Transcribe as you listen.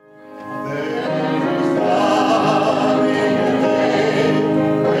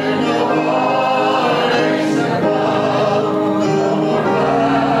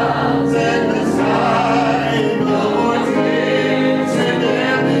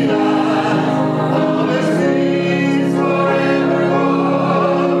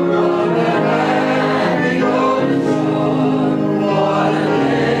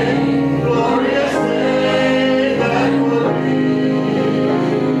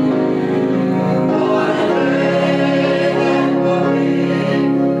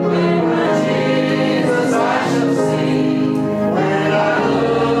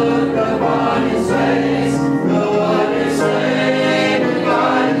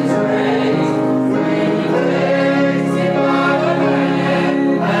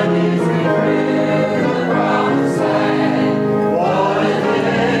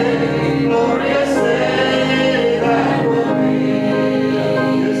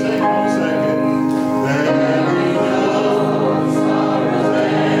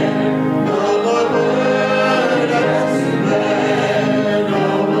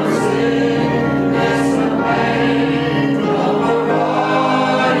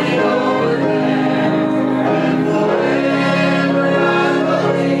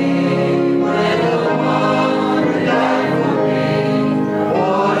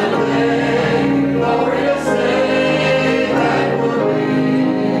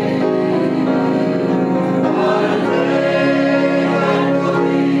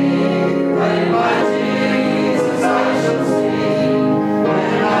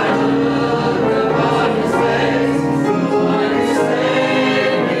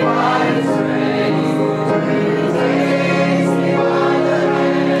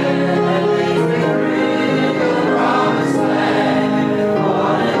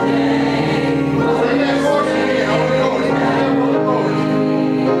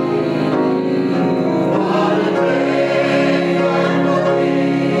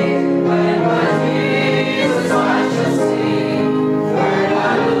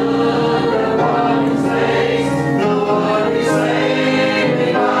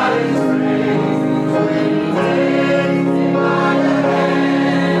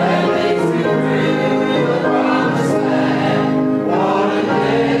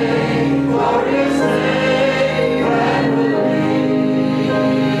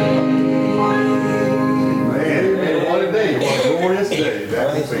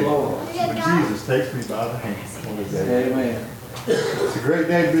happy Praise the feet. Lord. When Jesus takes me by the hand on the day. Amen. It's a great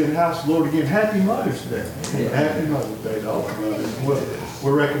day to be in the house of the Lord again. Happy Mother's Day. Happy Mother's Day to all the mothers.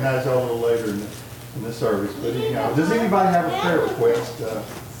 We'll recognize y'all a little later in the service. But anyhow, does anybody have a prayer request?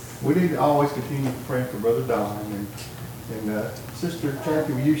 We need to always continue praying for Brother Don. And Sister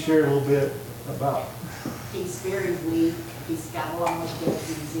Jackie, will you share a little bit about? He's very weak. He's got a lot of get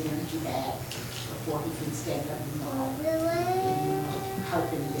his energy back before he can stand up and walk. And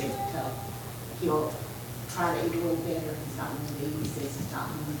hoping that he'll try to eat a little better. He's not going to eat. He says he's not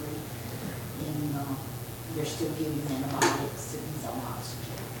hungry. And they're still giving him antibiotics and he's on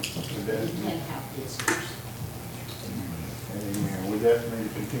oxygen. He can't have visitors. Amen. We definitely need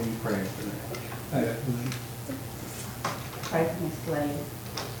to continue praying for that. Pray for Miss Lady.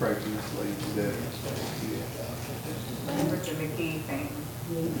 Pray for Miss Lee. Remember the McGee family.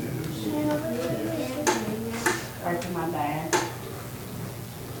 Pray for my dad.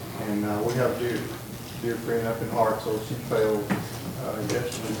 And we have a dear friend up in Hartsville. She fell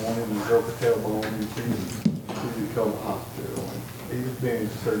yesterday morning and broke her tailbone, and she was to the hospital. And he was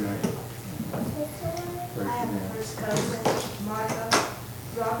bandaged her ankle. I have a first cousin, Martha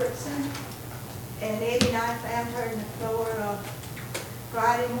Robertson, and Eddie and I found her in the floor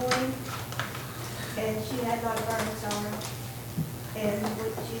Friday morning, and she had a lot of burns on her, and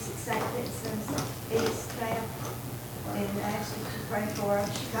she's at St. Vincent's East now, and asked us to pray for her.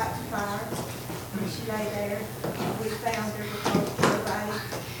 She got to fire, and she lay there. We found her because everybody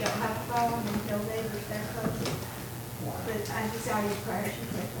don't have a phone and no neighbors there close. But I just saw your prayer, she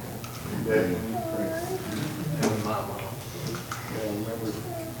prayed for her. Definitely pray. And my mom. Yeah, remember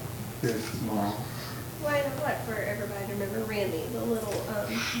his mom. Well, I'd like for everybody to remember Randy, the little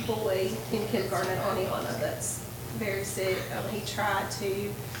boy in kindergarten at Aniana that's very sick. He tried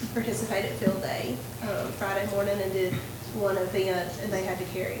to participate at field day Friday morning and did one event, and they had to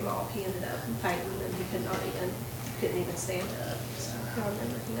carry him off. He ended up fainting, and he couldn't even stand up. So I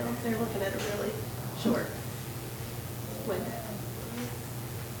remember, they're looking at a really short window.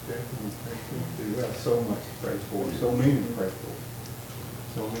 Definitely pray for him too. We have so much to pray for, so many to pray for.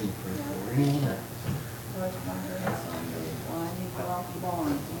 So many to pray for. Anyone else? First my grandson, why he fell off the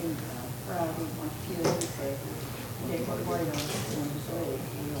barn, and Friday, my kid, he said, they put weight on his leg,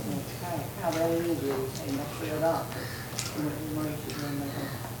 we don't know how that is, and they see a doctor, and when he emergency room, they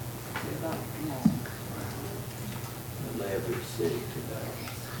don't see a doctor, no. The lab is sick today.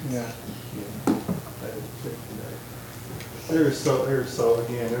 Yeah. That is sick today. There's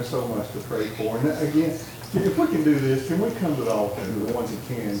so much to pray for. And again, if we can do this, can we come to the altar, the ones that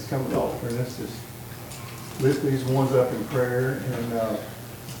can, come to the altar, and let's just lift these ones up in prayer. And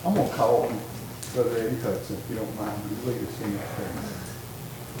I'm going to call Brother Eddie Hudson, if you don't mind, would you lead us in that prayer?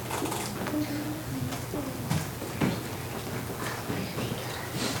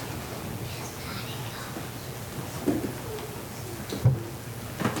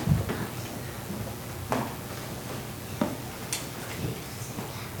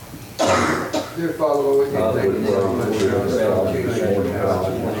 Dear Father, Lord, we thank you so much for your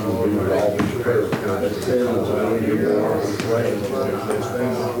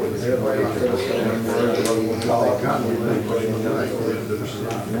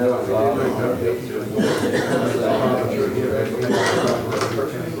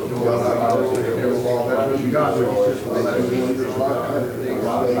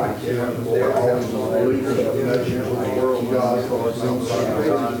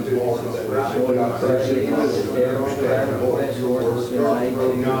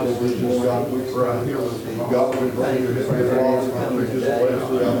God, we pray you his laws, we just bless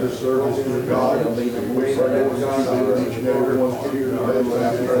throughout this service, dear God. We pray, Lord God, that each and every one's here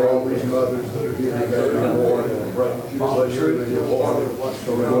today, for all these mothers that are here today, Lord, and pray that you bless your name, Lord.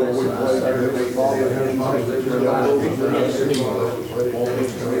 So, Lord, we pray that every father has mothers that you're God, we pray,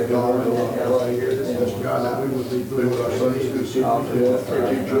 God, that we would be good with our Sunday school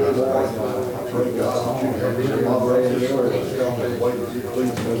teachers, Lord. I pray, God, that you have your mother in this service, God, and wait to see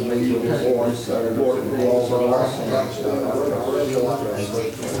please with me, Lord, Lord, for all of our lives, God,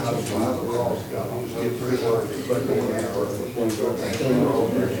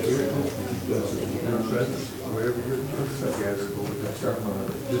 wherever your church is gathered,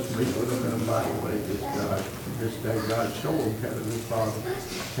 Lord, just meet with them in a mighty way this day, God, show them,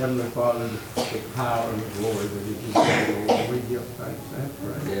 Heavenly Father, the power and the glory that is in you, Lord. We give thanks and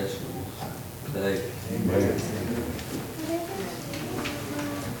praise. Yes, Lord. Amen.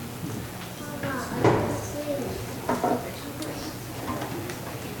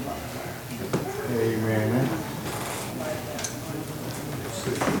 Amen.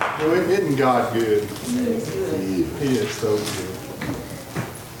 Well, isn't God good? He is so good.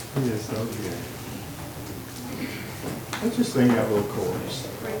 He is so good. Let's just sing that little chorus.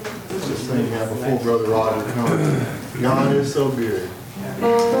 Let's just sing that before Brother Roger comes. God is so good.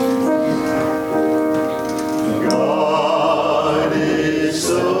 God is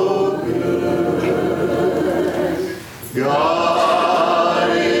so good.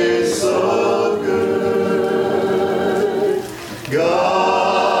 God is so good.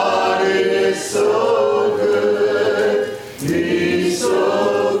 God is so good. He's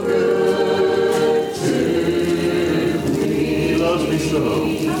so good to me. He loves me so.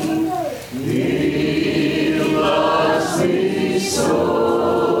 He loves me so.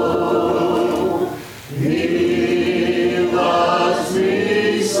 He loves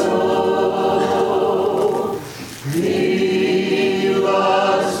me so. He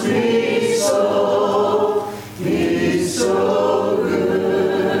loves me so. He's so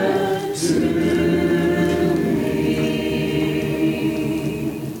good to me.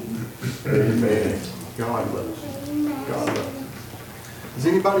 Amen. God loves you. God loves you. Does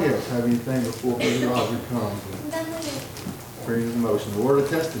anybody else have anything before Brother Roger comes and brings the motion? The word of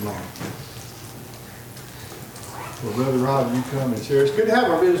testimony. Well, Brother Roger, you come and share. It's good to have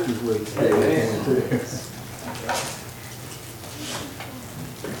our visitors with us. Amen.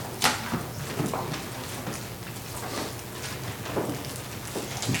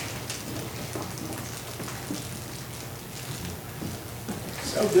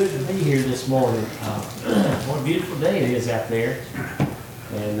 So good to be here this morning. What a beautiful day it is out there.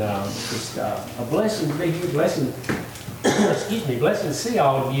 And just a blessing to be here, blessing, excuse me, blessing to see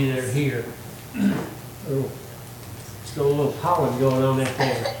all of you that are here. Oh, still a little pollen going on out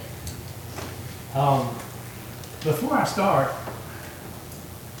there. Before I start,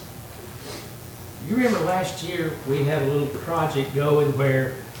 you remember last year we had a little project going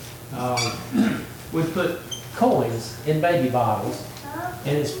where we put coins in baby bottles,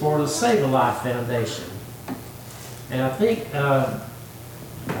 and it's for the Save a Life Foundation. And I think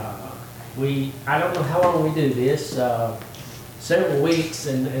I don't know how long we do this, several weeks,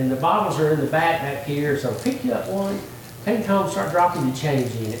 and the bottles are in the back here, so pick you up one, take it home, start dropping your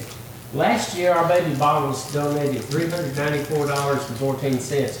change in it. Last year, our baby bottles donated $394.14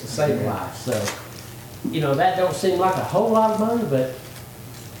 to Save a Life. So, you know, that don't seem like a whole lot of money, but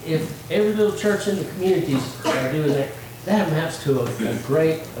if every little church in the communities are doing that, that amounts to a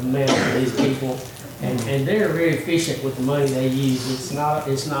great amount for these people. And they're very efficient with the money they use. It's not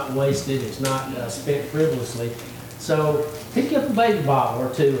wasted. It's not spent frivolously. So pick up a baby bottle or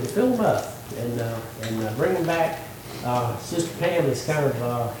two and fill them up and bring them back. Sister Pam is kind of,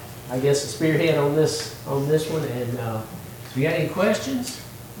 I guess, a spearhead on this one. And if you got any questions,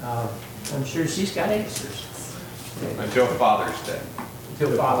 I'm sure she's got answers. Until Father's Day.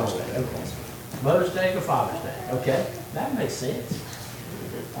 Until Father's Day. Okay. Mother's Day to Father's Day. Okay, that makes sense.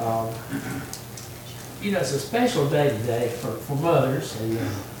 You know, it's a special day today for mothers, and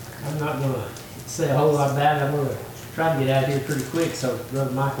I'm not going to say a whole lot about it. I'm going to try to get out of here pretty quick so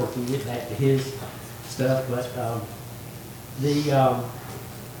Brother Michael can get back to his stuff. But the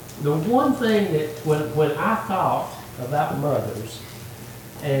one thing that when I thought about mothers,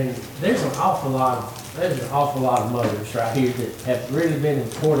 and there's an awful lot of mothers right here that have really been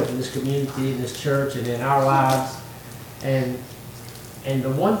important in this community, in this church, and in our lives, and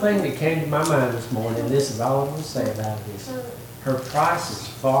the one thing that came to my mind this morning, and this is all I'm going to say about it, is her price is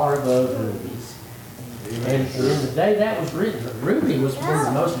far above rubies. And in the day that was written, ruby was one of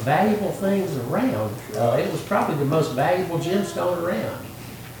the most valuable things around. It was probably the most valuable gemstone around.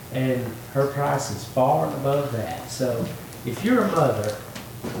 And her price is far above that. So if you're a mother,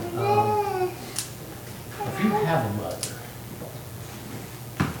 if you have a mother,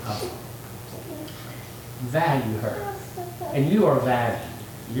 value her. And you are valued.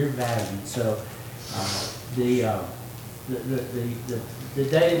 You're valued. So the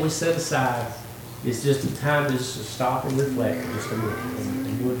day that we set aside is just a time just to stop and reflect just a minute,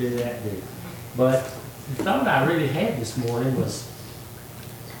 and we'll do that too. But the thought I really had this morning was,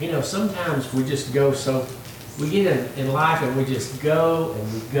 you know, sometimes we just go we get in life and we just go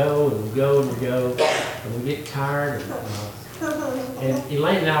and we go and we go and we go and we get tired. And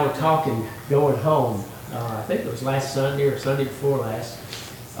Elaine and I were talking going home. I think it was last Sunday or Sunday before last,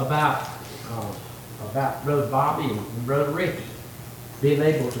 about Brother Bobby and Brother Ricky being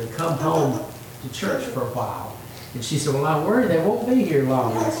able to come home to church for a while. And she said, well, I worry they won't be here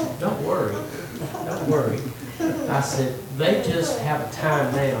long. I said, don't worry. I said, they just have a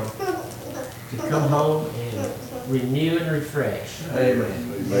time now to come home and renew and refresh. Amen.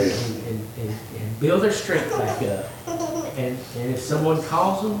 And build their strength back up. And if someone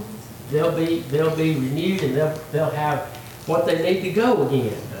calls them, they'll be renewed, and they'll have what they need to go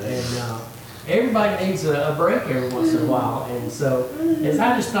again. And everybody needs a break every once in a while. And so, as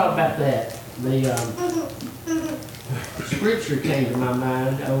I just thought about that, the scripture came to my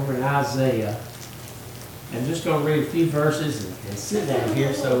mind over in Isaiah. I'm just going to read a few verses and sit down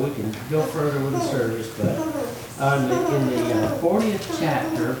here so we can go further with the service. But in the 40th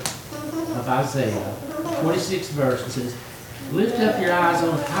chapter of Isaiah, 26th verse, it says, "Lift up your eyes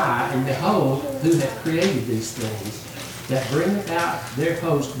on high, and behold, who hath created these things, that bringeth out their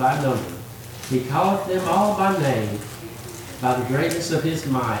host by number. He calleth them all by name, by the greatness of his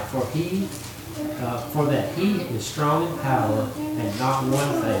might, for that he is strong in power, and not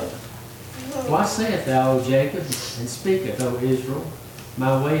one faileth. Why sayest thou, O Jacob, and speaketh, O Israel,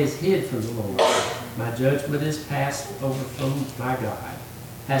 my way is hid from the Lord, my judgment is passed over from my God.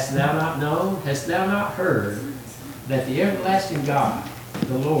 Hast thou not known, hast thou not heard, that the everlasting God,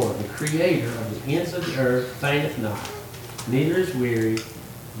 the Lord, the Creator of the ends of the earth, fainteth not, neither is weary,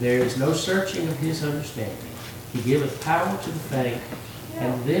 there is no searching of his understanding. He giveth power to the faint,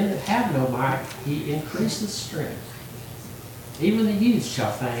 and them that have no might he increaseth strength. Even the youth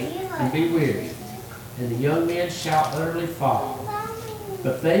shall faint and be weary, and the young men shall utterly fall.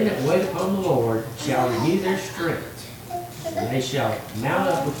 But they that wait upon the Lord shall renew their strength, and they shall mount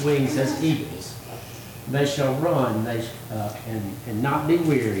up with wings as eagles. They shall run and not be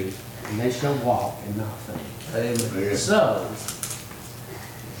weary, and they shall walk and not faint." Amen. So,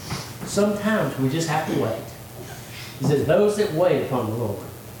 sometimes we just have to wait. He says, those that wait upon the Lord.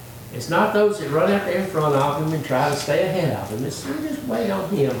 It's not those that run out there in front of him and try to stay ahead of him. It's we just wait on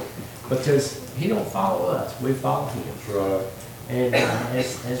him, because he don't follow us. We follow him. That's right. And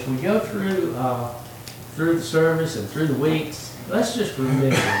as we go through the service and through the weeks, let's just remember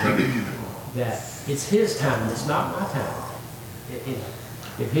that it's his time. It's not my time.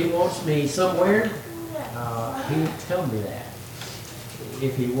 If he wants me somewhere, he will tell me that.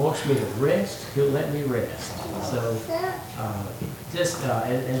 If he wants me to rest, he'll let me rest. So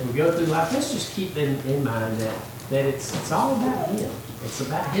as we go through life, let's just keep in mind that it's all about him. It's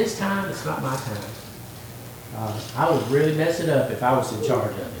about his time. It's not my time. I would really mess it up if I was in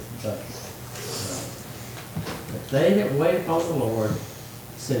charge of it. But they that wait upon the Lord,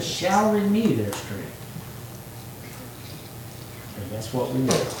 says, shall renew their strength. And that's what we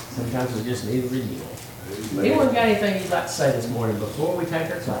need. Sometimes we just need a renewal. Anyone got anything you'd like to say this morning before we take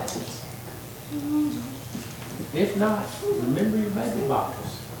our classes? If not, remember your baby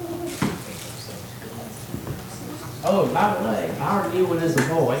bottles. Oh, by the way, our new one is a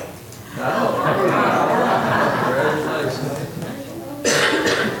boy.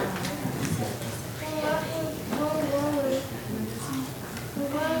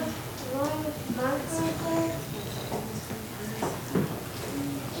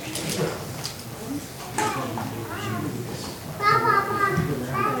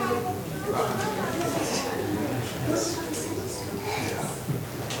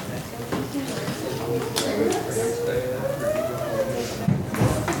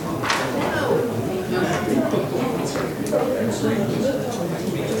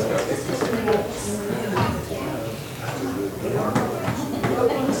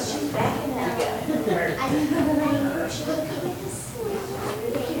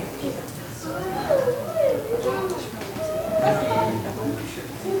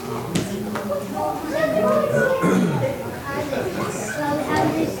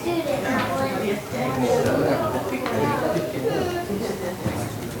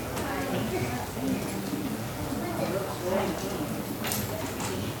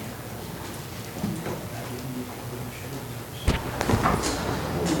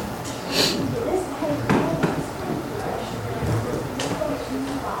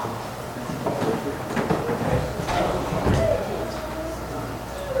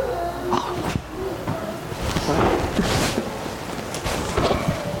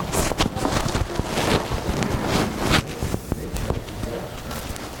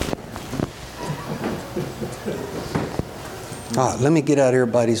 All right, let me get out of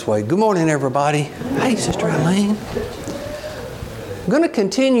everybody's way. Good morning, everybody. Hey, Sister Eileen. I'm going to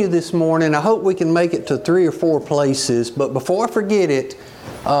continue this morning. I hope we can make it to 3 or 4 places. But before I forget it,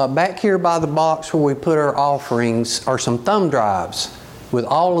 back here by the box where we put our offerings are some thumb drives with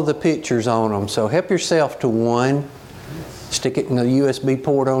all of the pictures on them. So help yourself to one. Stick it in the USB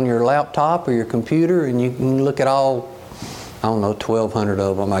port on your laptop or your computer, and you can look at all, I don't know, 1,200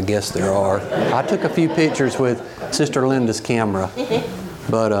 of them, I guess there are. I took a few pictures with Sister Linda's camera.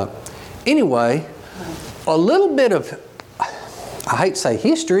 But anyway, a little bit of, I hate to say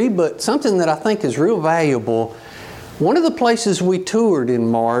history, but something that I think is real valuable. One of the places we toured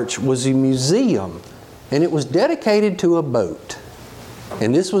in March was a museum and it was dedicated to a boat.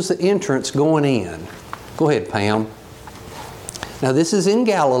 And this was the entrance going in. Go ahead, Pam. Now this is in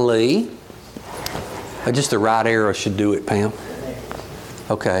Galilee. Just the right arrow should do it, Pam.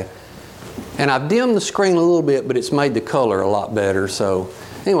 Okay. And I've dimmed the screen a little bit, but it's made the color a lot better. So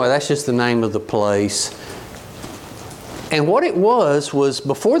anyway, that's just the name of the place. And what it was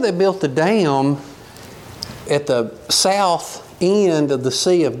before they built the dam at the south end of the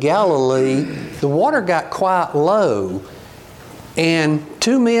Sea of Galilee, the water got quite low. And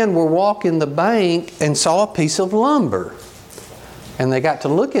two men were walking the bank and saw a piece of lumber. And they got to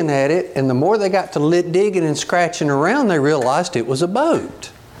looking at it, and the more they got to digging and scratching around, they realized it was a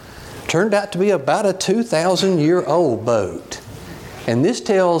boat. Turned out to be about a 2,000-year-old boat. And this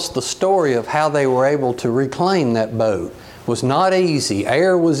tells the story of how they were able to reclaim that boat. It was not easy.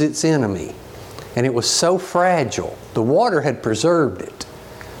 Air was its enemy. And it was so fragile. The water had preserved it.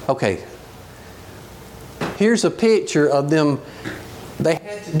 Okay. Here's a picture of them. They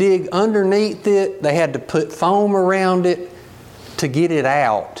had to dig underneath it. They had to put foam around it to get it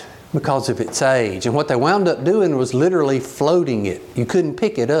out because of its age. And what they wound up doing was literally floating it. You couldn't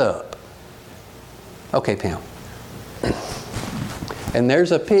pick it up. Okay, Pam. And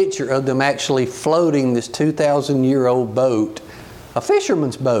there's a picture of them actually floating this 2,000-year-old boat. A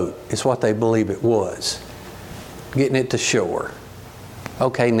fisherman's boat is what they believe it was. Getting it to shore.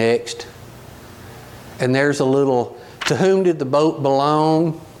 Okay, next. And there's a little, to whom did the boat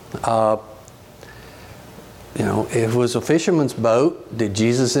belong? It was a fisherman's boat. Did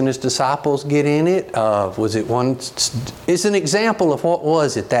Jesus and his disciples get in it? Was it one? It's an example of what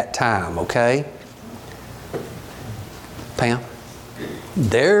was at that time, okay? Pam?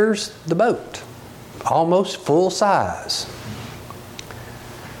 There's the boat. Almost full size.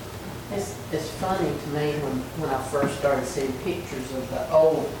 It's funny to me when I first started seeing pictures of the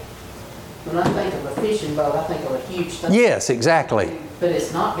old. When I think of a fishing boat, I think of a huge thing. Yes, exactly. But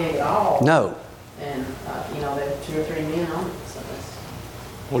it's not big at all. No. And, there were 2 or 3 men on it. So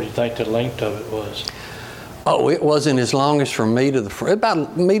what do you think the length of it was? Oh, it wasn't as long as from me to the front.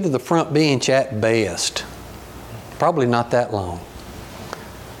 About me to the front bench at best. Probably not that long.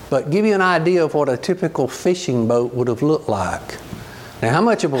 But give you an idea of what a typical fishing boat would have looked like. Now, how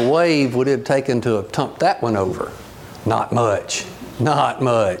much of a wave would it have taken to have tumped that one over? Not much. Not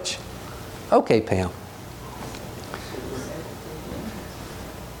much. Okay, Pam.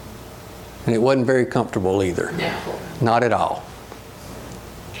 And it wasn't very comfortable either. No. Not at all.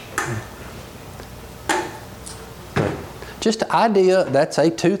 But just an idea, that's a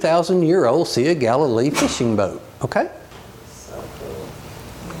 2,000-year-old Sea of Galilee fishing boat. Okay? So cool.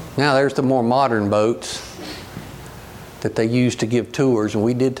 Now there's the more modern boats that they use to give tours, and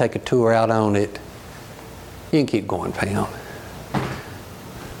we did take a tour out on it. You can keep going, Pam.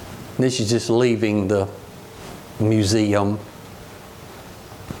 This is just leaving the museum.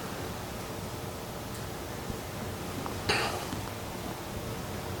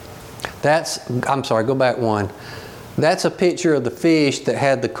 I'm sorry, go back one. That's a picture of the fish that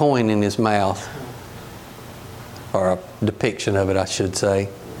had the coin in his mouth. Or a depiction of it, I should say.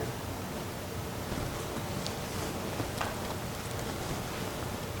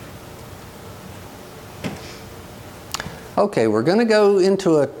 Okay, we're going to go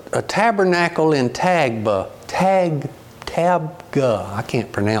into a tabernacle in Tabgha. I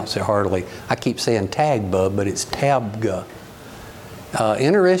can't pronounce it hardly. I keep saying Tabgha, but it's Tabgha.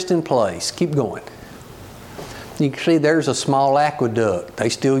 Interesting place. Keep going. You can see there's a small aqueduct. They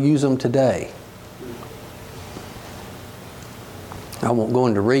still use them today. I won't go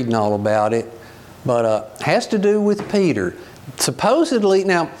into reading all about it, but has to do with Peter. Supposedly,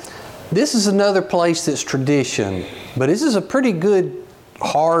 now, this is another place that's tradition, but this is a pretty good,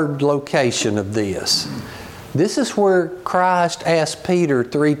 hard location of this. This is where Christ asked Peter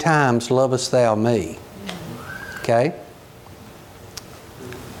 3 times, "Lovest thou me?" Okay?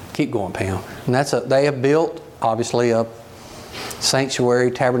 Keep going, Pam. And they have built, obviously, a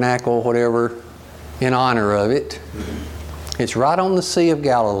sanctuary, tabernacle, whatever, in honor of it. It's right on the Sea of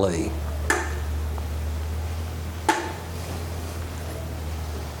Galilee.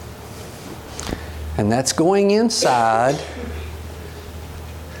 And that's going inside.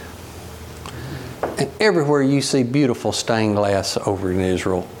 And everywhere you see beautiful stained glass over in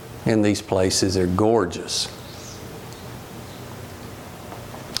Israel, in these places, they're gorgeous.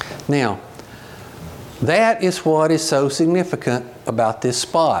 Now, that is what is so significant about this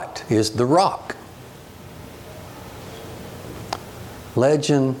spot, is the rock.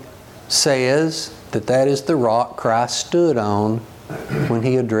 Legend says that is the rock Christ stood on when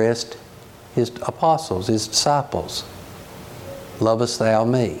he addressed his apostles, his disciples. "Lovest thou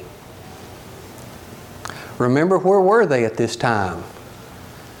me?" Remember, where were they at this time?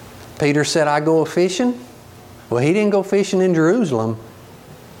 Peter said, I go a-fishing. Well, he didn't go fishing in Jerusalem.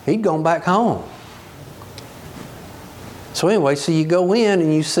 He'd gone back home. So anyway, so you go in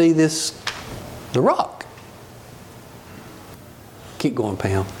and you see the rock. Keep going,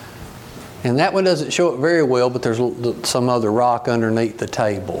 Pam. And that one doesn't show it very well, but there's some other rock underneath the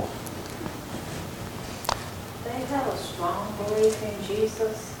table. They have a strong belief in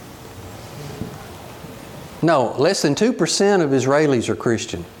Jesus. No, less than 2% of Israelis are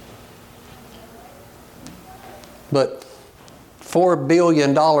Christian. But $4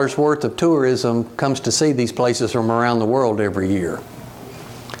 billion worth of tourism comes to see these places from around the world every year.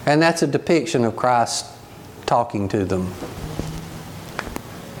 And that's a depiction of Christ talking to them.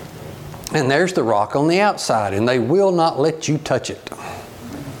 And there's the rock on the outside, and they will not let you touch it.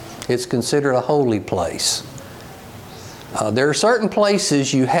 It's considered a holy place. There are certain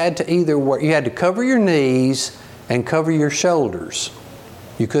places you had to cover your knees and cover your shoulders.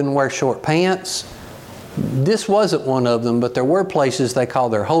 You couldn't wear short pants. This wasn't one of them, but there were places they call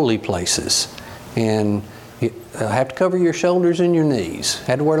their holy places. And you have to cover your shoulders and your knees.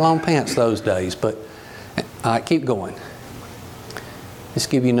 Had to wear long pants those days, but all right, keep going. Let's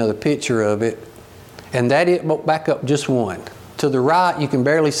give you another picture of it. And back up just one. To the right, you can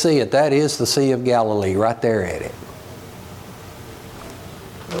barely see it. That is the Sea of Galilee, right there at it.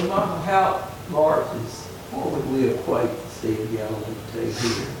 Well, Michael, how large what would we equate the Sea of Galilee to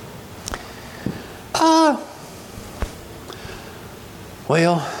here?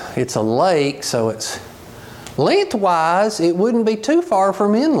 Well, it's a lake, so it's lengthwise, it wouldn't be too far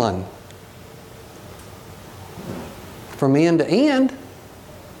from inland. From end to end.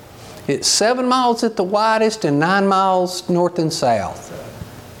 It's 7 miles at the widest and 9 miles north and south.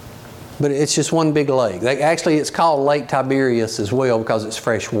 But it's just one big lake. Actually, it's called Lake Tiberias as well because it's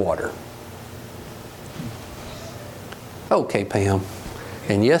fresh water. Okay, Pam.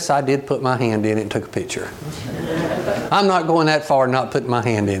 And yes, I did put my hand in it and took a picture. I'm not going that far not putting my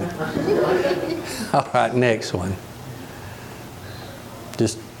hand in it. All right, next one.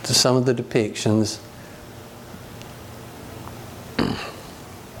 Just some of the depictions.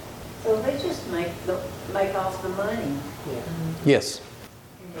 So they just make off the money. Yeah. Yes.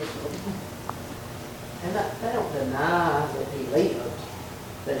 And they don't deny that he lived.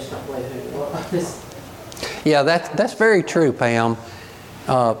 They just don't believe who he was. Yeah, that's very true, Pam.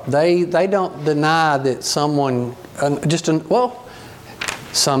 They don't deny that someone,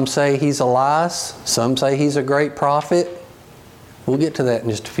 some say he's Elias, some say he's a great prophet. We'll get to that in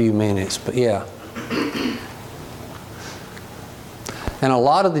just a few minutes, but yeah. And a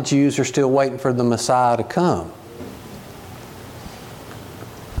lot of the Jews are still waiting for the Messiah to come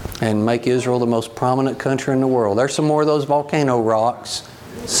and make Israel the most prominent country in the world. There's some more of those volcano rocks,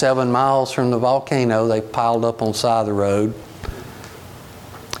 7 miles from the volcano, they piled up on the side of the road.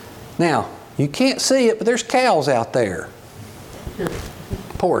 Now, you can't see it, but there's cows out there.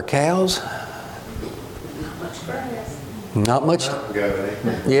 Poor cows. Not much.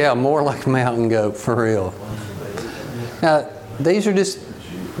 Yeah, more like a mountain goat, for real. Now, they're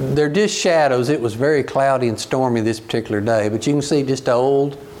just shadows. It was very cloudy and stormy this particular day, but you can see just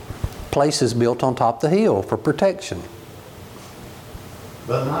old places built on top of the hill for protection.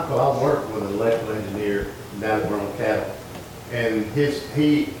 But Michael, I worked with an electrical engineer down at on cattle, and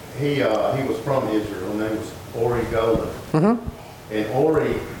he was from Israel, and name was Ori Golden. Mm-hmm. And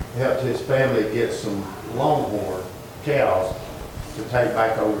Ori helped his family get some longhorn cows to take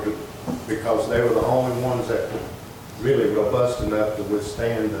back over because they were the only ones that were really robust enough to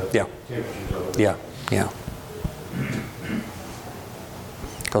withstand the temperatures over there. Yeah.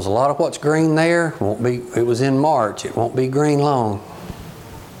 Because a lot of what's green there it was in March, it won't be green long.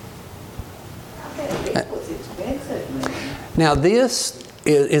 Now this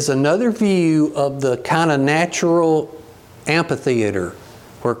is another view of the kind of natural amphitheater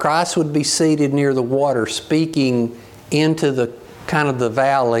where Christ would be seated near the water speaking into the kind of the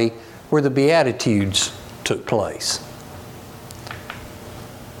valley where the Beatitudes took place.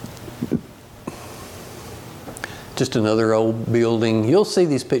 Just another old building. You'll see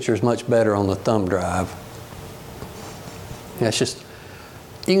these pictures much better on the thumb drive. That's just,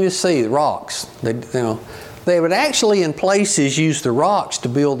 you can just see the rocks. They would actually in places use the rocks to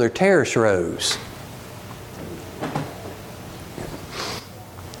build their terrace rows.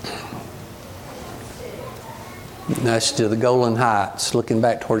 That's to the Golan Heights, looking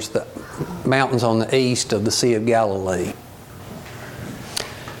back towards the mountains on the east of the Sea of Galilee.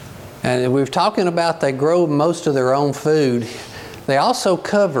 And we were talking about they grow most of their own food. They also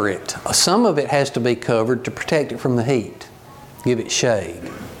cover it. Some of it has to be covered to protect it from the heat, give it shade.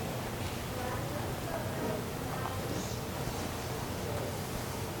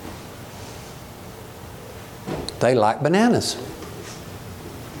 They like bananas.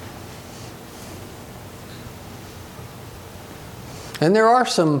 And there are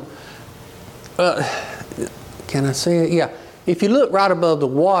some, can I say it? Yeah. If you look right above the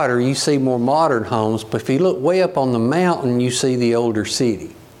water, you see more modern homes, but if you look way up on the mountain, you see the older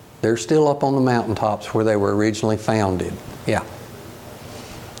city. They're still up on the mountaintops where they were originally founded. Yeah.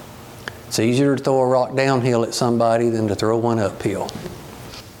 It's easier to throw a rock downhill at somebody than to throw one uphill.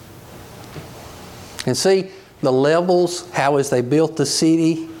 And see the levels, how as they built the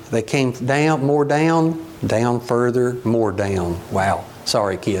city, they came down, down further, more down. Wow.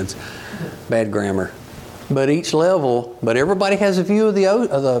 Sorry, kids. Bad grammar. But each level, but everybody has a view of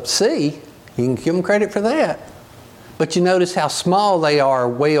the sea. You can give them credit for that. But you notice how small they are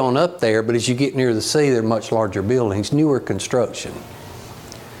way on up there, but as you get near the sea, they're much larger buildings, newer construction.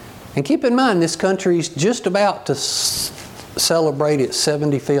 And keep in mind, this country's just about to celebrate its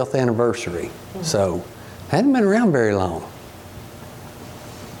 75th anniversary. So, it hadn't been around very long.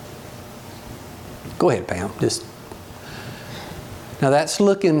 Go ahead, Pam. Now that's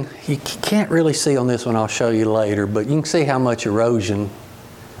looking, you can't really see on this one, I'll show you later, but you can see how much erosion,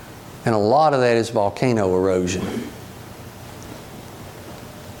 and a lot of that is volcano erosion.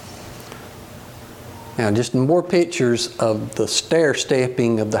 Now just more pictures of the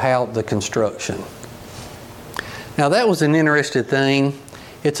stair-stepping of the construction. Now that was an interesting thing.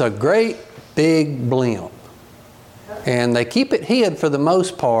 It's a great big blimp, and they keep it hid for the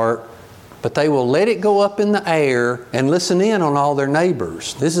most part, but they will let it go up in the air and listen in on all their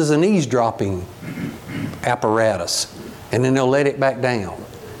neighbors. This is an eavesdropping apparatus, and then they'll let it back down.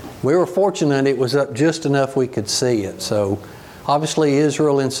 We were fortunate it was up just enough we could see it, so obviously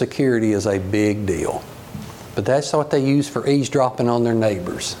Israel insecurity is a big deal. But that's what they use for eavesdropping on their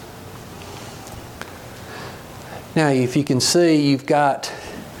neighbors. Now if you can see, you've got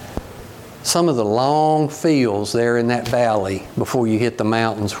some of the long fields there in that valley before you hit the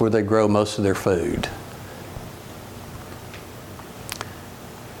mountains where they grow most of their food.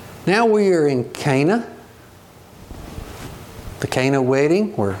 Now we are in Cana, the Cana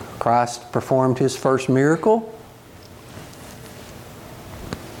wedding where Christ performed his first miracle.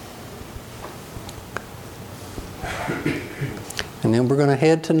 And then we're going to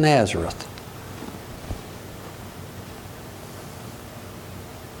head to Nazareth.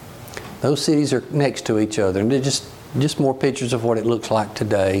 Those cities are next to each other, and they're just more pictures of what it looks like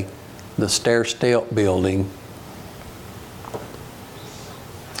today. The stair-step building.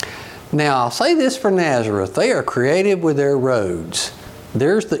 Now, I'll say this for Nazareth. They are creative with their roads.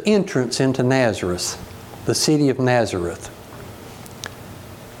 There's the entrance into Nazareth, the city of Nazareth.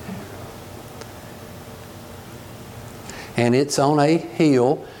 And it's on a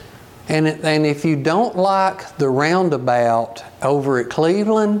hill. And if you don't like the roundabout over at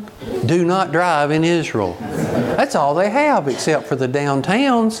Cleveland, do not drive in Israel. That's all they have except for the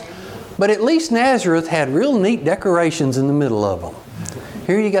downtowns. But at least Nazareth had real neat decorations in the middle of them.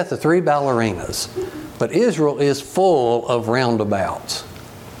 Here you got the 3 ballerinas. But Israel is full of roundabouts,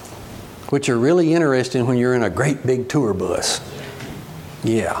 which are really interesting when you're in a great big tour bus.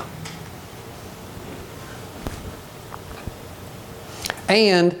 Yeah.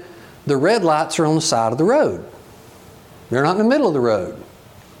 And the red lights are on the side of the road. They're not in the middle of the road.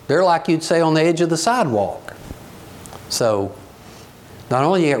 They're like you'd say on the edge of the sidewalk. So, not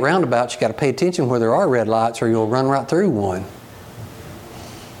only you get roundabouts, you got to pay attention where there are red lights or you'll run right through one.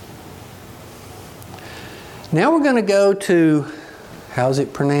 Now we're going to go to, how's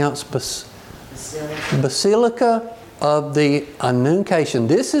it pronounced? Basilica of the Annunciation.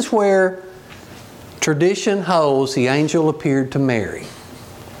 This is where tradition holds the angel appeared to Mary.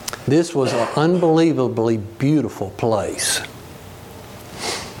 This was an unbelievably beautiful place.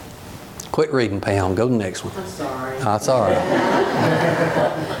 Quit reading, Pam. Go to the next one. I'm sorry. That's all right.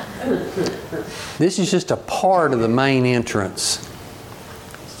 This is just a part of the main entrance.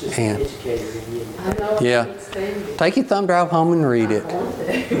 It's just And- an educator again. I know. Yeah. I can't stand it. Take your thumb drive home and read it. I want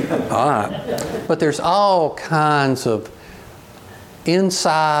to. All right. But there's all kinds of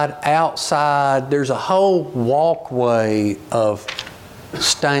inside, outside. There's a whole walkway of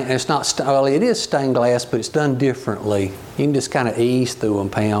it's not, well, it is stained glass, but it's done differently. You can just kind of ease through them,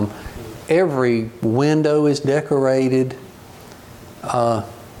 Pam. Every window is decorated.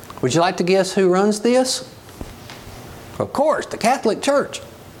 Would you like to guess who runs this? Of course, the Catholic Church.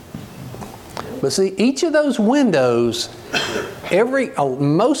 But see, each of those windows,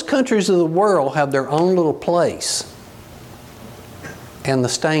 most countries of the world have their own little place. And the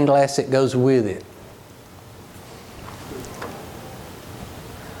stained glass that goes with it.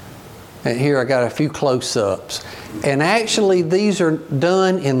 And here I got a few close-ups. And actually these are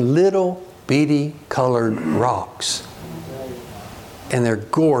done in little bitty colored rocks. And they're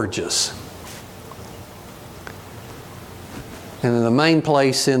gorgeous. And then the main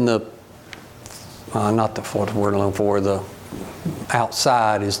place in the, not the what word I'm looking for, the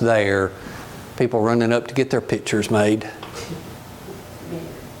outside is there. People running up to get their pictures made.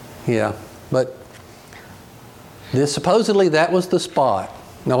 Yeah, but this supposedly that was the spot.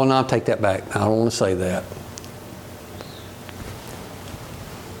 No, I'll take that back. I don't want to say that.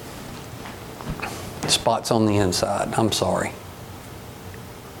 The spot's on the inside. I'm sorry.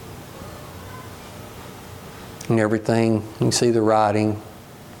 And everything, you can see the writing.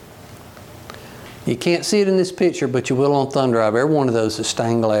 You can't see it in this picture, but you will on thumb drive. Every one of those is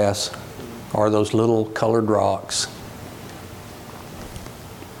stained glass or those little colored rocks.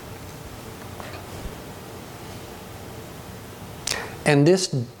 And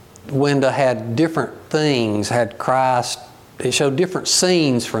this window had different things, had Christ, it showed different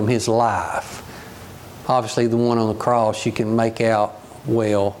scenes from his life. Obviously the one on the cross you can make out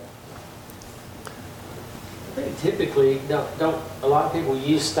well. I think typically, don't a lot of people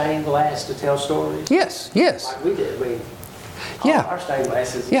use stained glass to tell stories? Yes, yes. Like we did. I mean, Yeah. our stained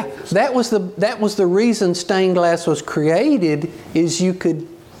glass is Yeah, different. that was the reason stained glass was created, is you could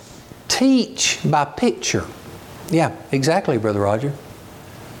teach by picture. Yeah, exactly, Brother Roger.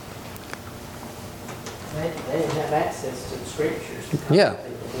 They didn't have access to the scriptures. Yeah.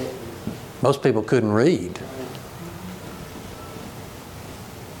 People didn't. Most people couldn't read.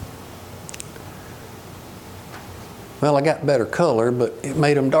 Well, I got better color, but it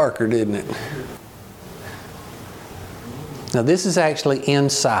made them darker, didn't it? Now this is actually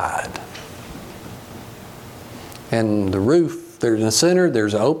inside. And the roof, there's in the center,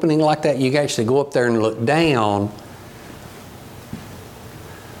 there's an opening like that. You can actually go up there and look down.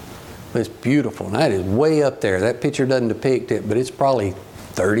 It's beautiful. And that is way up there. That picture doesn't depict it, but it's probably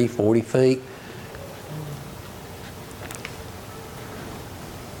 30, 40 feet.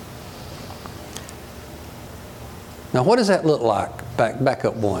 Now what does that look like? Back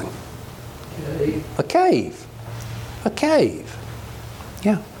up one. Cave. A cave. A cave.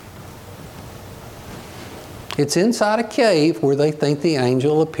 Yeah. It's inside a cave where they think the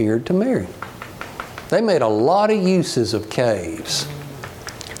angel appeared to Mary. They made a lot of uses of caves.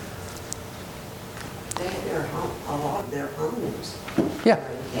 They had a lot of their homes. Yeah.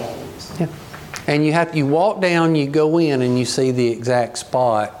 were in caves. Yeah. And you walk down, you go in, and you see the exact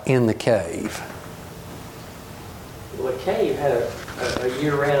spot in the cave. Well, a cave had a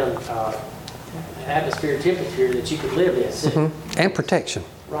year-round atmosphere temperature that you could live in. Mm-hmm. And protection.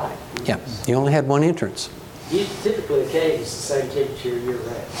 Right. Yeah. You only had one entrance. Typically, a cave is the same temperature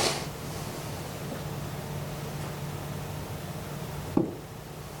year-round.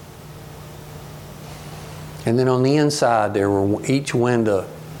 And then on the inside, each window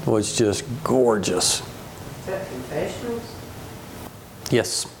was just gorgeous. Is that confessionals?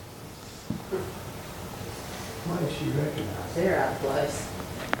 Yes. Why does she recognize? They're out of place.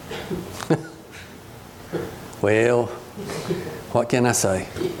 Well, what can I say?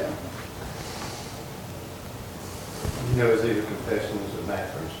 Yeah. You know, it's either confessionals or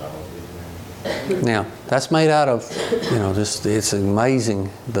bathroom stalls, isn't it? Now, that's made out of, just, it's amazing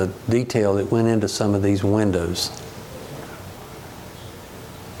the detail that went into some of these windows.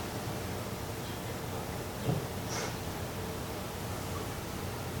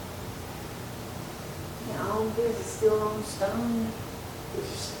 And all this is still on stone.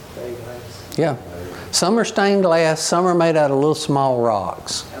 It's stained glass. Yeah. Some are stained glass, some are made out of little small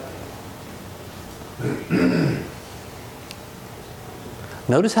rocks.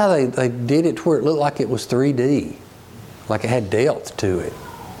 Notice how they did it to where it looked like it was 3D, like it had depth to it.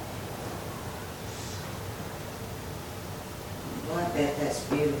 Well, I bet that's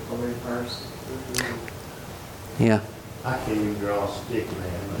beautiful in person. Yeah. I can't even draw a stick,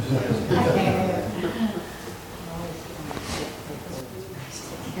 man.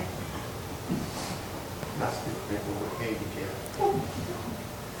 I still people with handicap.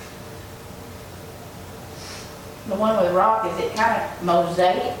 The one with rock, is it kind of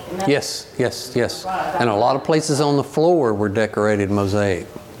mosaic? Yes, yes, yes. And a lot of places on the floor were decorated mosaic.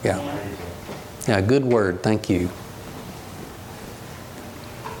 Yeah. Yeah, good word. Thank you.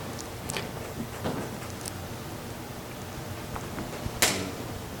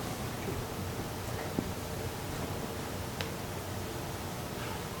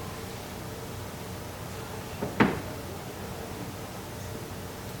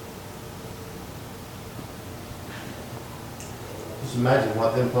 Just imagine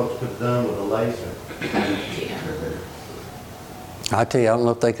what them folks could have done with a laser. I tell you, I don't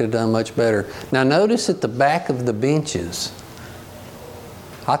know if they could have done much better. Now notice at the back of the benches,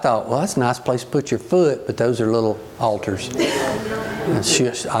 I thought, well, that's a nice place to put your foot, but those are little altars.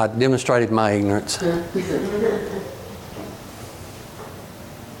 I demonstrated my ignorance.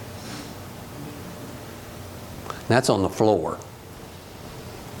 That's on the floor.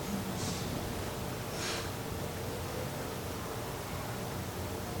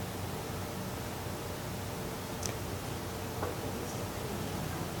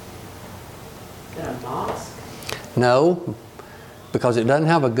 Is that a mosque? No, because it doesn't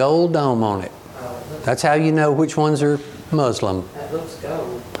have a gold dome on it. That's how you know which ones are Muslim. That looks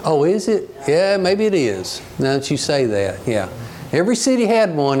gold. Oh, is it? Yeah, maybe it is. Now that you say that, yeah. Every city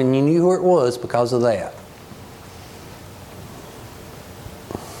had one, and you knew where it was because of that.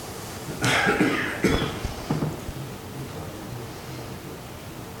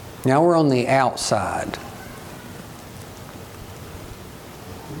 Now we're on the outside.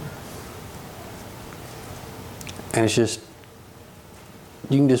 And it's just,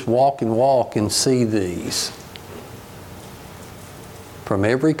 you can just walk and see these. From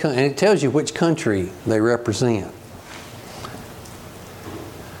every country, and it tells you which country they represent.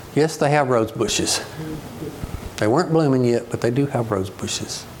 Yes, they have rose bushes. They weren't blooming yet, but they do have rose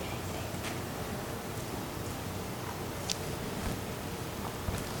bushes.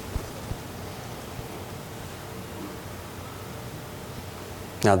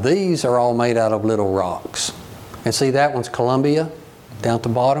 Now these are all made out of little rocks. And see, that one's Columbia, down at the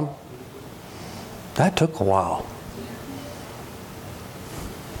bottom. That took a while.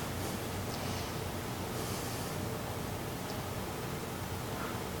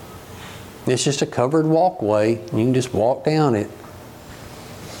 It's just a covered walkway. You can just walk down it.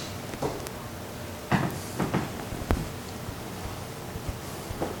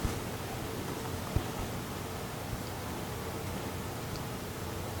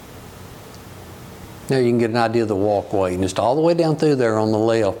 Now you can get an idea of the walkway. And just all the way down through there on the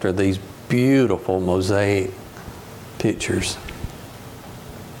left are these beautiful mosaic pictures.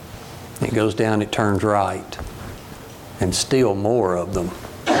 It goes down, it turns right. And still more of them.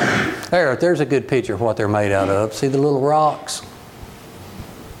 There's a good picture of what they're made out of. See the little rocks?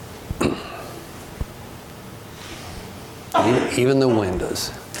 Even the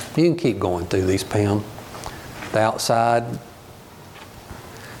windows. You can keep going through these, Pam. The outside.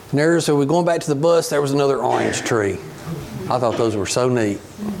 And so we're going back to the bus, there was another orange tree. I thought those were so neat.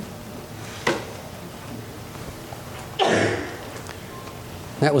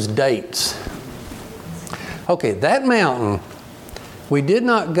 That was dates. Okay, that mountain, we did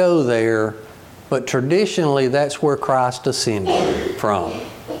not go there, but traditionally that's where Christ ascended from.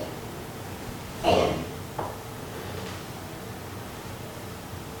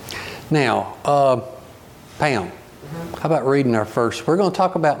 Now, Pam, how about reading our first? We're going to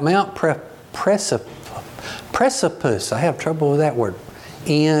talk about Mount Precipice. I have trouble with that word.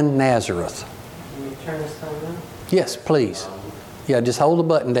 In Nazareth. Can you turn this thing on? Yes, please. Yeah, just hold the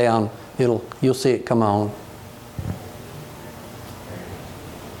button down. You'll see it come on.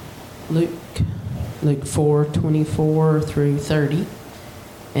 Luke 4:24 through 30.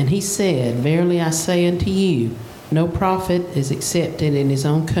 And he said, Verily I say unto you, no prophet is accepted in his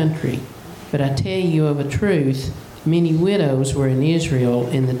own country. But I tell you of a truth, many widows were in Israel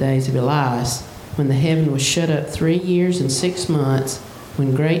in the days of Elias, when the heaven was shut up 3 years and 6 months,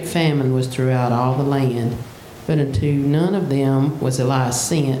 when great famine was throughout all the land. But unto none of them was Elias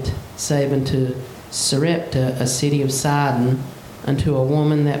sent, save unto Sarepta, a city of Sidon, unto a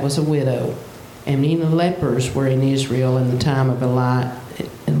woman that was a widow. And many lepers were in Israel in the time of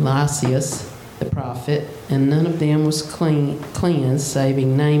Eliseus the prophet, and none of them was cleansed,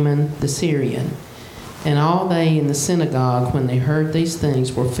 saving Naaman the Syrian. And all they in the synagogue, when they heard these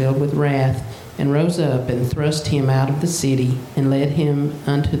things, were filled with wrath, and rose up and thrust him out of the city, and led him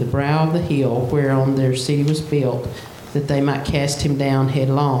unto the brow of the hill whereon their city was built, that they might cast him down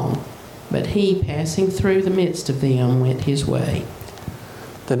headlong. But he, passing through the midst of them, went his way.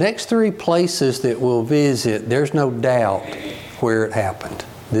 The next 3 places that we'll visit, there's no doubt where it happened.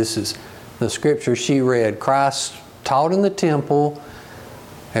 This is the scripture she read. Christ taught in the temple.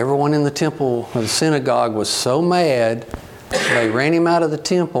 Everyone in the temple, or the synagogue, was so mad, they ran him out of the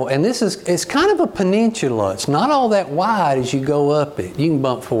temple. And it's kind of a peninsula. It's not all that wide as you go up it. You can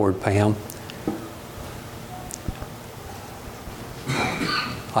bump forward, Pam.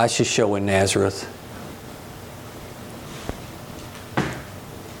 I should show in Nazareth.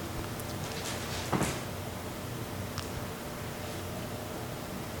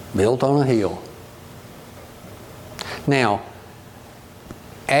 Built on a hill. Now,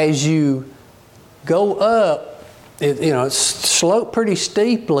 as you go up, it's sloped pretty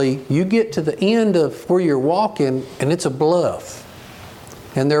steeply. You get to the end of where you're walking, and it's a bluff.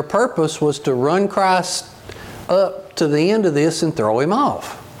 And their purpose was to run Christ up to the end of this and throw him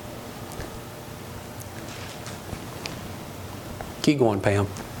off. Keep going, Pam.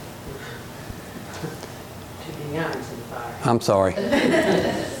 I'm sorry.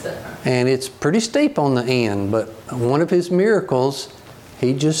 And it's pretty steep on the end, but one of his miracles,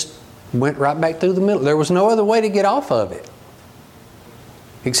 he just went right back through the middle. There was no other way to get off of it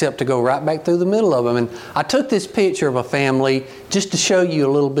except to go right back through the middle of them. And I took this picture of a family just to show you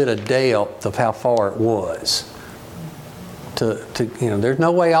a little bit of depth of how far it was. There's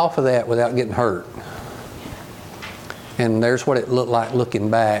no way off of that without getting hurt. And there's what it looked like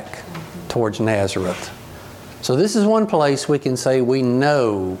looking back towards Nazareth. So this is one place we can say we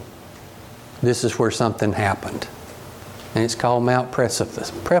know this is where something happened. And it's called Mount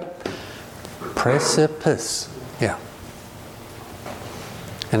Precipice. Precipice. Yeah.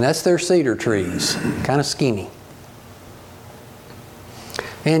 And that's their cedar trees. Kind of skinny.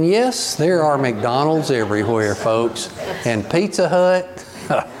 And yes, there are McDonald's everywhere, folks. And Pizza Hut.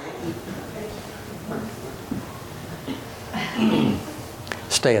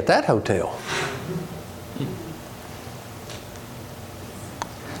 Stay at that hotel.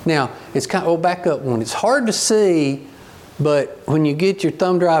 Now, it's kind of, back up one. It's hard to see, but when you get your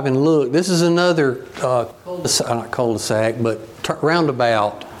thumb drive and look, this is another, not cul-de-sac, but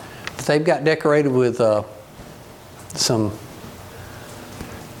roundabout. They've got decorated with some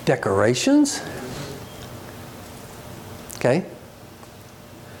decorations. Okay.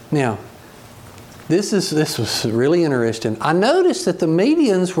 Now, this was really interesting. I noticed that the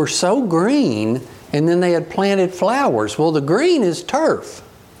medians were so green, and then they had planted flowers. Well, the green is turf.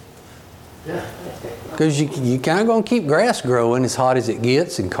 Because you kind of going to keep grass growing as hot as it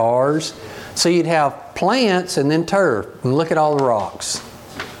gets and cars. So you'd have plants and then turf. And look at all the rocks.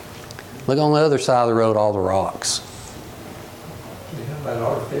 Look on the other side of the road, all the rocks. You have that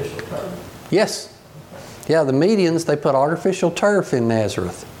artificial turf? Yes. Yeah, the medians, they put artificial turf in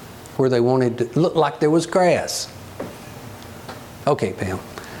Nazareth where they wanted to look like there was grass. Okay, Pam.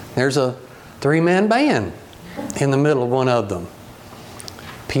 There's a 3-man band in the middle of one of them.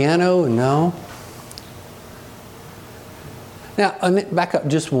 Piano, no. Now, back up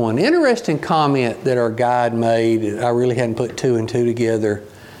just one. Interesting comment that our guide made. I really hadn't put 2 and 2 together.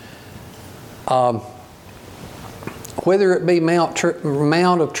 Whether it be Mount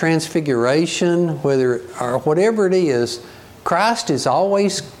of Transfiguration, or whatever it is, Christ is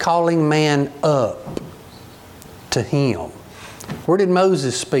always calling man up to Him. Where did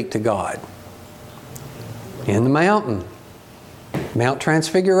Moses speak to God? In the mountain. Mount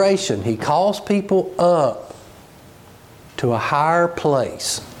Transfiguration. He calls people up to a higher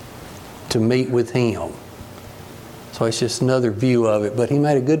place to meet with Him. So it's just another view of it, but he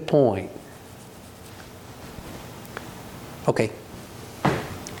made a good point. Okay.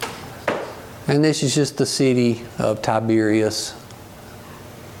 And this is just the city of Tiberias.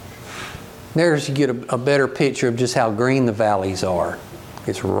 There's, you get a better picture of just how green the valleys are.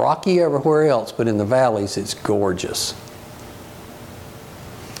 It's rocky everywhere else, but in the valleys it's gorgeous.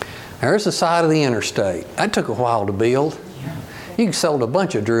 There's the side of the interstate. That took a while to build. You sold a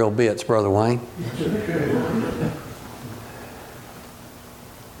bunch of drill bits, Brother Wayne.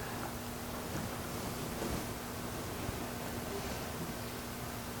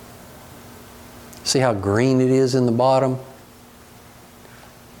 See how green it is in the bottom?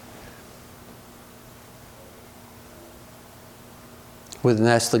 And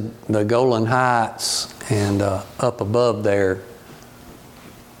that's the Golan Heights, and up above there.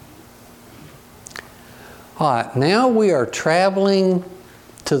 All right, now we are traveling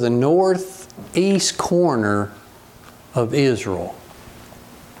to the northeast corner of Israel.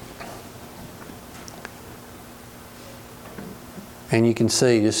 And you can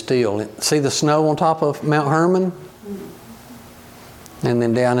see just still. See the snow on top of Mount Hermon? And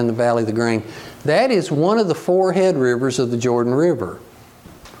then down in the valley, the green. That is one of the 4 head rivers of the Jordan River.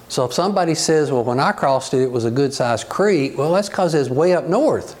 So if somebody says, well, when I crossed it, it was a good-sized creek, well, that's because it's way up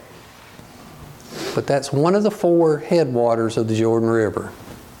north. But that's one of the 4 headwaters of the Jordan River.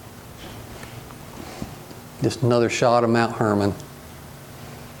 Just another shot of Mount Hermon.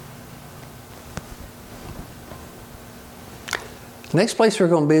 The next place we're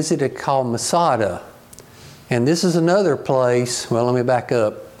going to visit is called Masada. And this is another place, well, let me back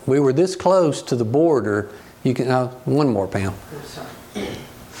up. We were this close to the border. You can, one more, Pam.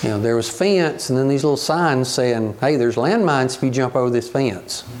 You know, there was fence and then these little signs saying, hey, there's landmines if you jump over this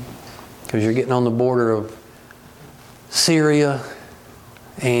fence. Because you're getting on the border of Syria.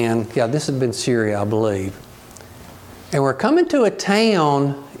 And, yeah, this has been Syria, I believe. And we're coming to a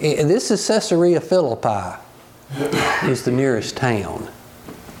town, this is Caesarea Philippi. Is the nearest town.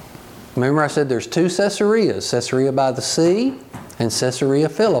 Remember I said there's two Caesareas, Caesarea by the sea and Caesarea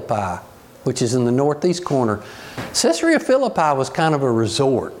Philippi, which is in the northeast corner. Caesarea Philippi was kind of a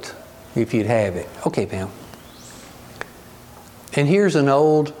resort, if you'd have it. Okay, Pam. And here's an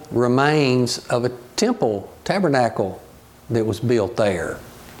old remains of a temple, tabernacle that was built there.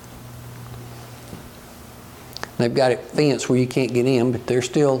 They've got it fenced where you can't get in, but they're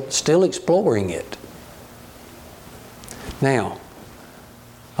still exploring it. Now,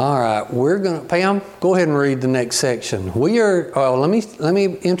 all right, we're going to, Pam, go ahead and read the next section. Let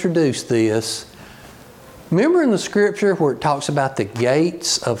me introduce this. Remember in the scripture where it talks about the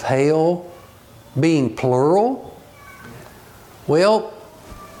gates of hell being plural? Well,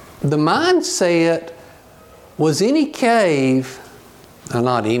 the mindset was any cave,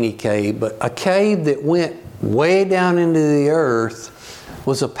 not any cave, but a cave that went way down into the earth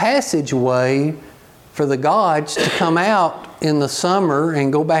was a passageway for the gods to come out in the summer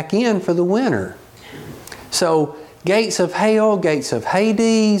and go back in for the winter. So, gates of hell, gates of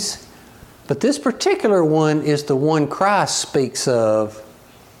Hades, but this particular one is the one Christ speaks of.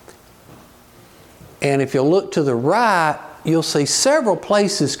 And if you look to the right, you'll see several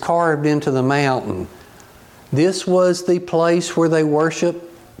places carved into the mountain. This was the place where they worship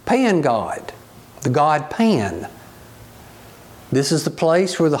Pan God, the god Pan. This is the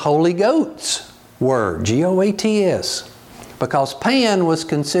place where the holy goats were, Goats. Because Pan was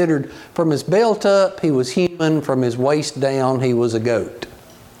considered, from his belt up, he was human. From his waist down, he was a goat.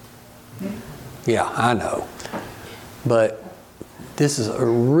 Yeah, I know. But this is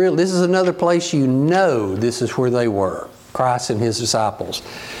another place this is where they were, Christ and his disciples.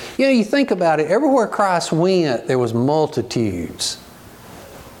 You know, you think about it, everywhere Christ went, there was multitudes.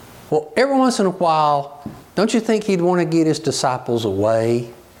 Well, every once in a while, don't you think he'd want to get his disciples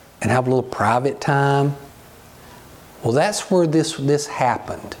away and have a little private time? Well, that's where this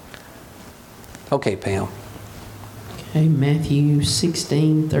happened. Okay, Pam. Okay, Matthew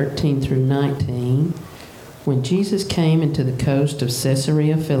 16, 13 through 19. When Jesus came into the coast of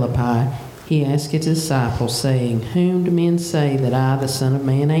Caesarea Philippi, he asked his disciples, saying, Whom do men say that I, the Son of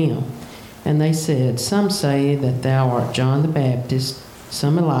Man, am? And they said, Some say that thou art John the Baptist,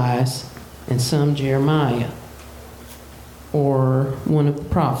 some Elias, and some Jeremiah, or one of the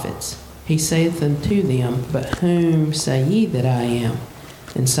prophets. He saith unto them, But whom say ye that I am?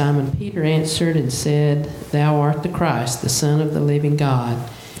 And Simon Peter answered and said, Thou art the Christ, the Son of the living God.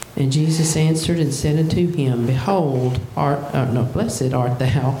 And Jesus answered and said unto him, Behold, blessed art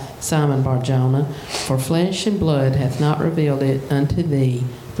thou, Simon Bar-Jonah, for flesh and blood hath not revealed it unto thee,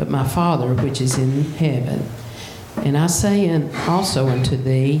 but my Father which is in heaven. And I say also unto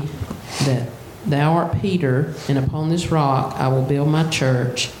thee that thou art Peter, and upon this rock I will build my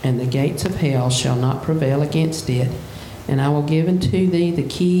church, and the gates of hell shall not prevail against it. And I will give unto thee the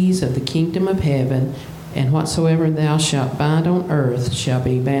keys of the kingdom of heaven, and whatsoever thou shalt bind on earth shall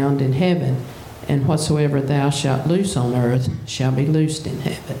be bound in heaven, and whatsoever thou shalt loose on earth shall be loosed in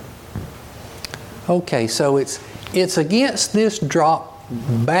heaven. Okay, so it's against this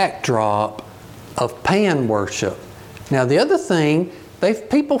backdrop of Pan worship. Now the other thing,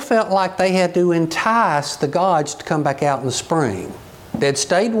 people felt like they had to entice the gods to come back out in the spring. They'd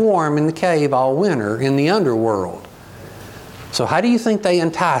stayed warm in the cave all winter in the underworld. So how do you think they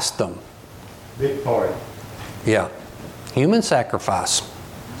enticed them? Big party. Yeah. Human sacrifice.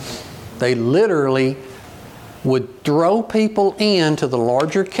 They literally would throw people into the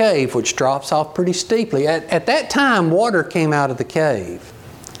larger cave, which drops off pretty steeply. At that time, water came out of the cave.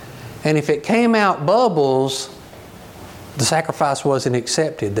 And if it came out bubbles, the sacrifice wasn't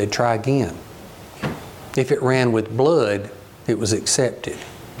accepted. They'd try again. If it ran with blood, it was accepted.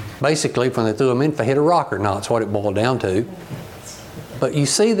 Basically, when they threw them in, if they hit a rock or not, that's what it boiled down to. But you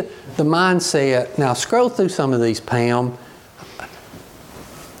see the mindset. Now, scroll through some of these, Pam.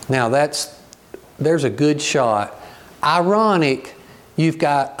 Now, there's a good shot. Ironic, you've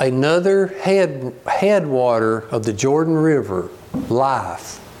got another headwater of the Jordan River,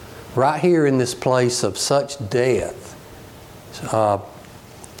 life, right here in this place of such death.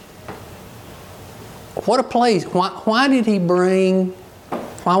 What a place. Why would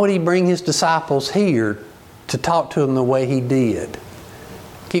he bring his disciples here to talk to them the way he did?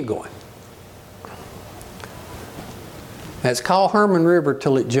 Keep going. It's called Herman River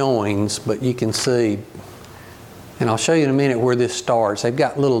till it joins, but you can see, and I'll show you in a minute where this starts. They've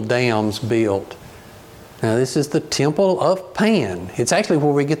got little dams built. Now this is the Temple of Pan. It's actually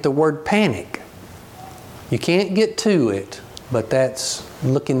where we get the word panic. You can't get to it, but that's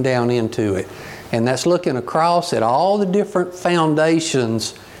looking down into it. And that's looking across at all the different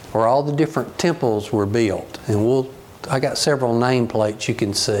foundations where all the different temples were built. And I got several nameplates you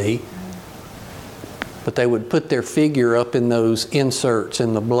can see. but they would put their figure up in those inserts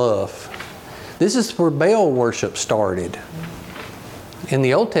in the bluff. This is where Baal worship started. In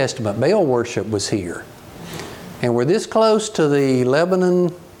the Old Testament, Baal worship was here. And we're this close to the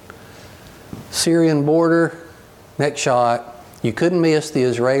Lebanon-Syrian border. Next shot, you couldn't miss the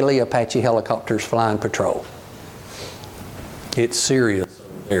Israeli Apache helicopters flying patrol. It's serious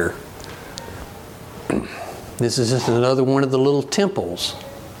over there. This is just another one of the little temples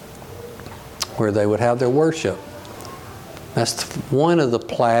where they would have their worship. That's one of the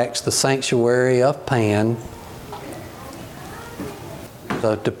plaques, the sanctuary of Pan.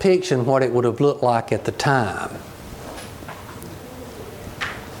 The depiction, what it would have looked like at the time.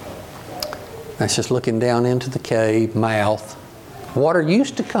 That's just looking down into the cave mouth. Water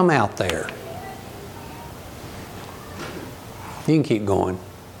used to come out there. You can keep going.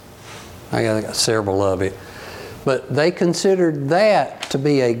 I got several of it. But they considered that to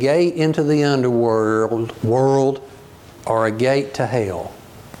be a gate into the underworld or a gate to hell.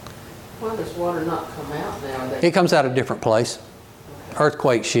 Why does water not come out now? It comes out a different place.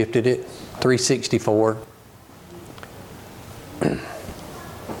 Earthquake shifted it, 364. And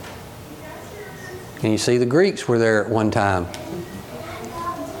you see the Greeks were there at one time.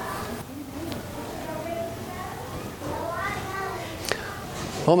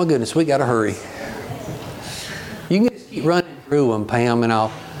 Oh my goodness, we got to hurry. You can just keep running through them, Pam, and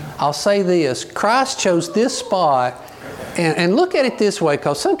I'll say this. Christ chose this spot, and look at it this way,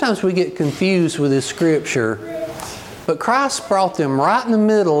 because sometimes we get confused with this scripture. But Christ brought them right in the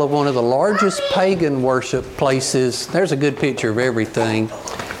middle of one of the largest pagan worship places. There's a good picture of everything.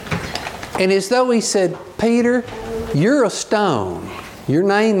 And as though he said, Peter, you're a stone. Your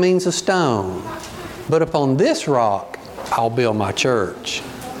name means a stone. But upon this rock, I'll build my church.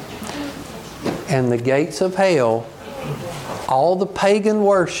 And the gates of hell, all the pagan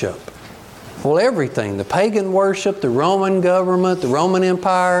worship, well, everything, the pagan worship, the Roman government, the Roman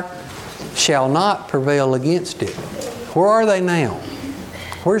Empire, shall not prevail against it. Where are they now?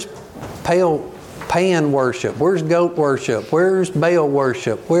 Where's Pan worship? Where's goat worship? Where's Baal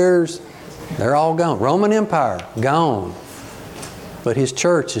worship? They're all gone. Roman Empire, gone. But His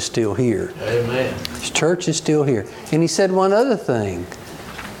church is still here. Amen. His church is still here. And He said one other thing.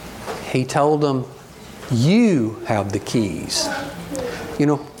 He told them, you have the keys. You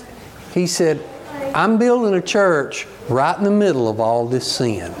know, He said, I'm building a church right in the middle of all this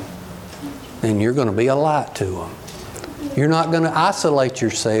sin. And you're going to be a light to them. You're not going to isolate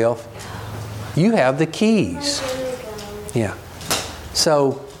yourself. You have the keys. Yeah.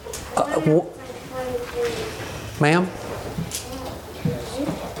 So, ma'am?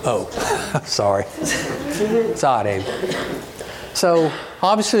 Oh, sorry. Sorry, Dave. So,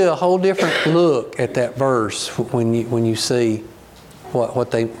 obviously a whole different look at that verse when you see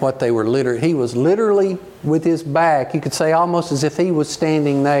what they were literally. He was literally with his back. You could say almost as if he was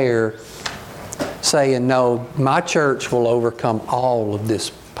standing there saying, no, my church will overcome all of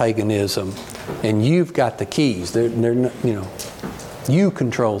this paganism, and you've got the keys. They're not, you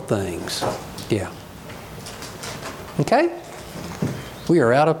control things. Yeah. Okay? We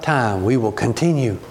are out of time. We will continue